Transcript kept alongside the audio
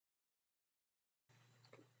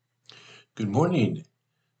Good morning.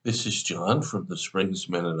 This is John from the Springs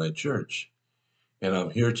Mennonite Church, and I'm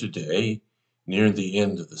here today, near the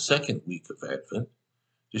end of the second week of Advent,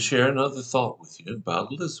 to share another thought with you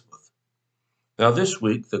about Elizabeth. Now, this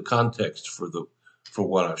week, the context for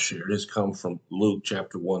what I've shared has come from Luke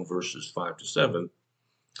chapter 1, verses 5 to 7,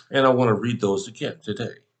 and I want to read those again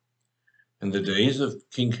today. In the days of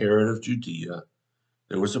King Herod of Judea,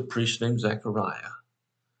 there was a priest named Zechariah,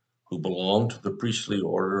 who belonged to the priestly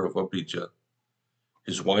order of Abijah.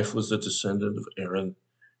 His wife was a descendant of Aaron,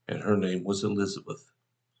 and her name was Elizabeth.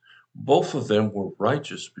 Both of them were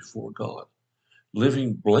righteous before God,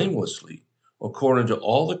 living blamelessly according to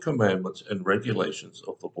all the commandments and regulations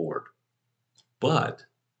of the Lord. But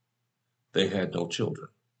they had no children,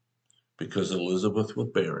 because Elizabeth was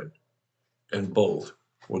barren, and both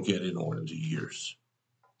were getting on into years.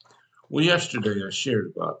 Well, yesterday I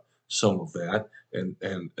shared about some of that and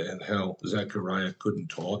how Zechariah couldn't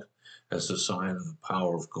talk as a sign of the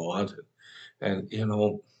power of God. And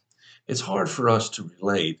it's hard for us to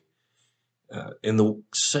relate in the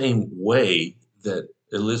same way that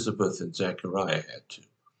Elizabeth and Zechariah had to,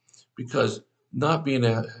 because not being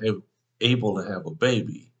able to have a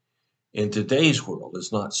baby in today's world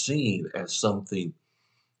is not seen as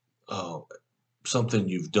uh, something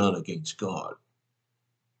you've done against God,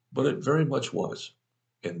 but it very much was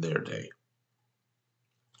in their day.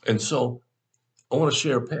 And so I want to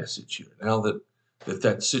share a passage here now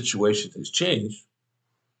that situation has changed.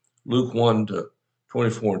 Luke 1 to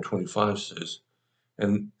 24 and 25 says,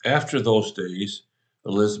 "And after those days,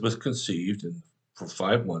 Elizabeth conceived, and for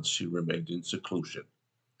 5 months she remained in seclusion.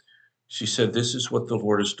 She said, 'This is what the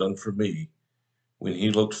Lord has done for me when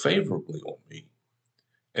he looked favorably on me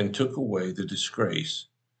and took away the disgrace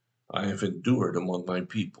I have endured among my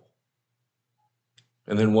people.'"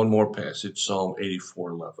 And then one more passage, Psalm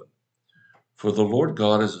 84:11. "For the Lord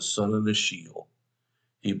God is a sun and a shield.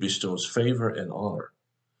 He bestows favor and honor.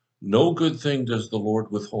 No good thing does the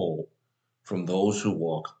Lord withhold from those who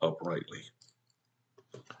walk uprightly."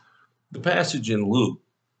 The passage in Luke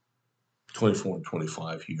 24 and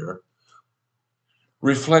 25 here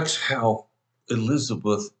reflects how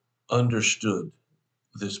Elizabeth understood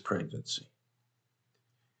this pregnancy.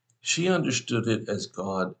 She understood it as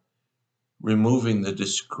God removing the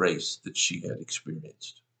disgrace that she had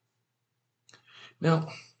experienced.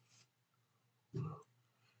 Now,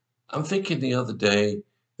 I'm thinking the other day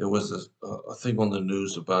there was a thing on the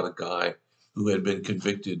news about a guy who had been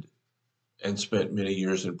convicted and spent many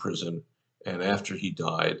years in prison, and after he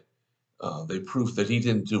died, they proved that he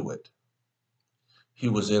didn't do it. He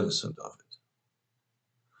was innocent of it.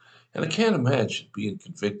 And I can't imagine being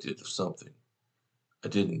convicted of something I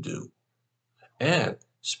didn't do and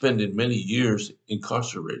spending many years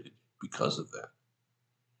incarcerated because of that.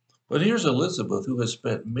 But here's Elizabeth, who has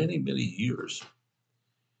spent many, many years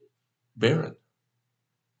barren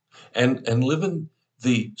and living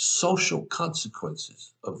the social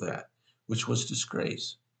consequences of that, which was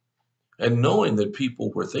disgrace. And knowing that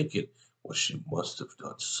people were thinking, well, she must have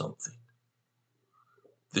done something.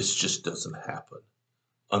 This just doesn't happen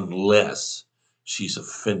unless she's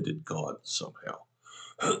offended God somehow.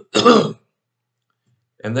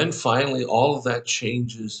 And then finally, all of that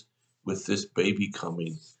changes with this baby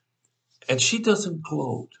coming, and she doesn't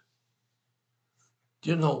gloat.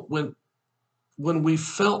 You know, when we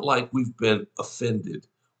felt like we've been offended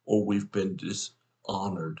or we've been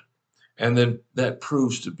dishonored, and then that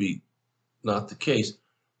proves to be not the case,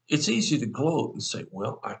 it's easy to gloat and say,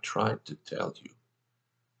 well, I tried to tell you.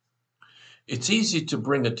 It's easy to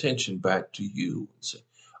bring attention back to you and say,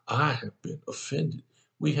 I have been offended.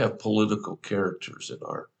 We have political characters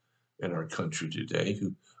in our country today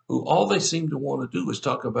who all they seem to want to do is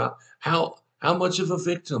talk about how much of a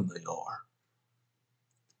victim they are.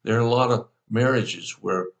 There are a lot of marriages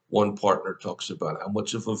where one partner talks about how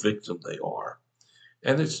much of a victim they are.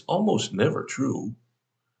 And it's almost never true,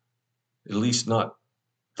 at least not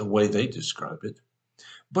the way they describe it.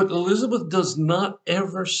 But Elizabeth does not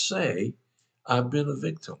ever say, I've been a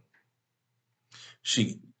victim.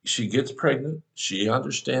 She gets pregnant, she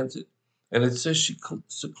understands it, and it says she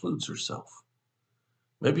secludes herself.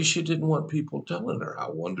 Maybe she didn't want people telling her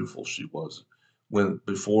how wonderful she was when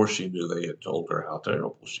before she knew they had told her how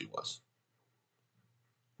terrible she was.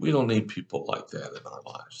 We don't need people like that in our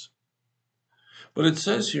lives. But it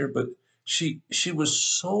says here, but she was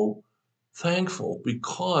so thankful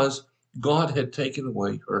because God had taken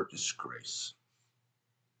away her disgrace.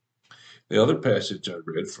 The other passage I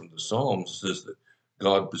read from the Psalms says that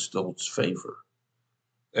God bestows favor,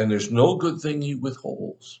 and there's no good thing he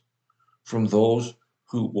withholds from those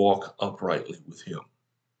who walk uprightly with him.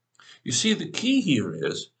 You see, the key here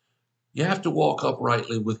is You have to walk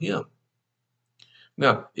uprightly with Him.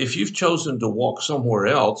 Now, if you've chosen to walk somewhere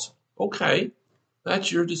else, okay,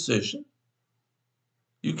 that's your decision.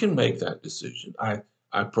 You can make that decision.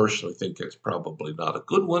 I personally think that's probably not a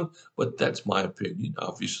good one, but that's my opinion.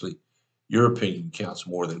 Obviously, your opinion counts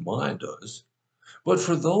more than mine does. But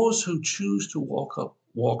for those who choose to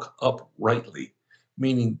walk uprightly,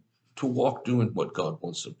 meaning to walk doing what God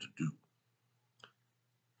wants them to do,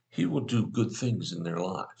 He will do good things in their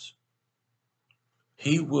lives.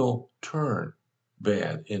 He will turn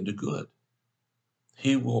bad into good.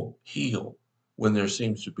 He will heal when there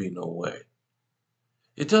seems to be no way.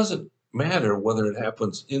 It doesn't matter whether it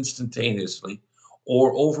happens instantaneously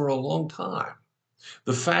or over a long time.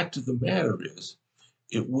 The fact of the matter is,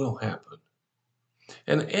 it will happen.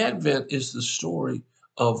 And Advent is the story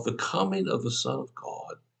of the coming of the Son of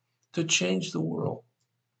God to change the world.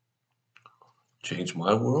 Change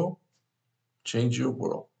my world, change your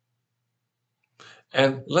world.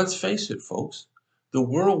 And let's face it, folks, the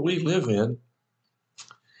world we live in,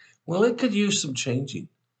 well, it could use some changing.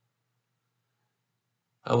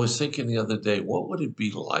 I was thinking the other day, what would it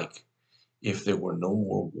be like if there were no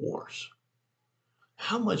more wars?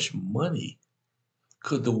 How much money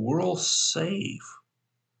could the world save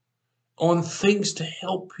on things to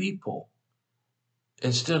help people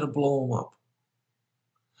instead of blow them up?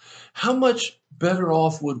 How much better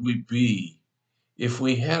off would we be if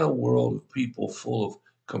we had a world of people full of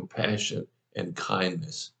compassion and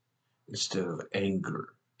kindness instead of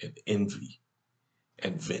anger and envy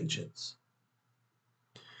and vengeance?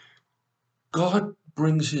 God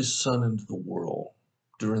brings His Son into the world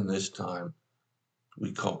during this time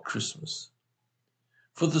we call Christmas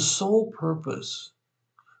for the sole purpose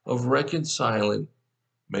of reconciling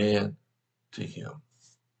man to Him.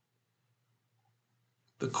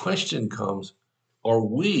 The question comes, are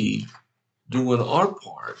we doing our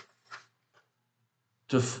part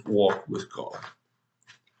to walk with God?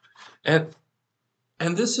 And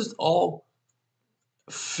this is all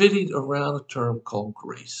fitting around a term called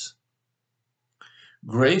grace.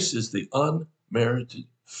 Grace is the unmerited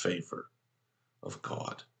favor of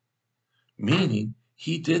God, meaning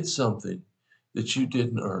He did something that you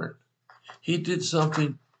didn't earn. He did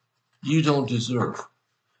something you don't deserve,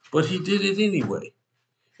 but He did it anyway.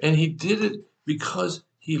 And He did it because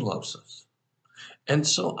He loves us. And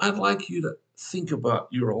so I'd like you to think about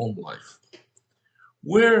your own life.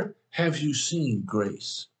 Where have you seen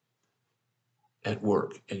grace at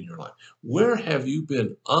work in your life? Where have you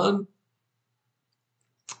been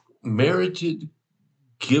unmerited,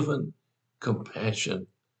 given compassion,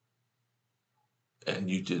 and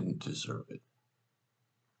you didn't deserve it?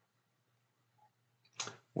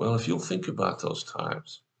 Well, if you'll think about those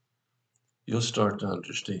times, you'll start to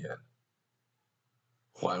understand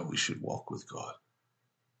why we should walk with God.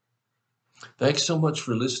 Thanks so much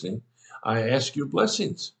for listening. I ask your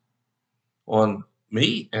blessings on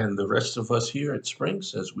me and the rest of us here at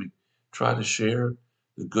Springs as we try to share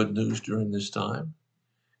the good news during this time.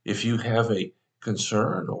 If you have a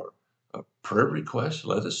concern or a prayer request,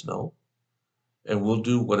 let us know, and we'll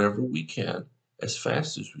do whatever we can as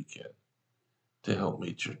fast as we can to help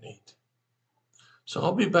meet your need. So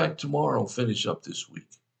I'll be back tomorrow and finish up this week,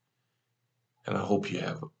 and I hope you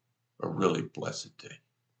have a really blessed day.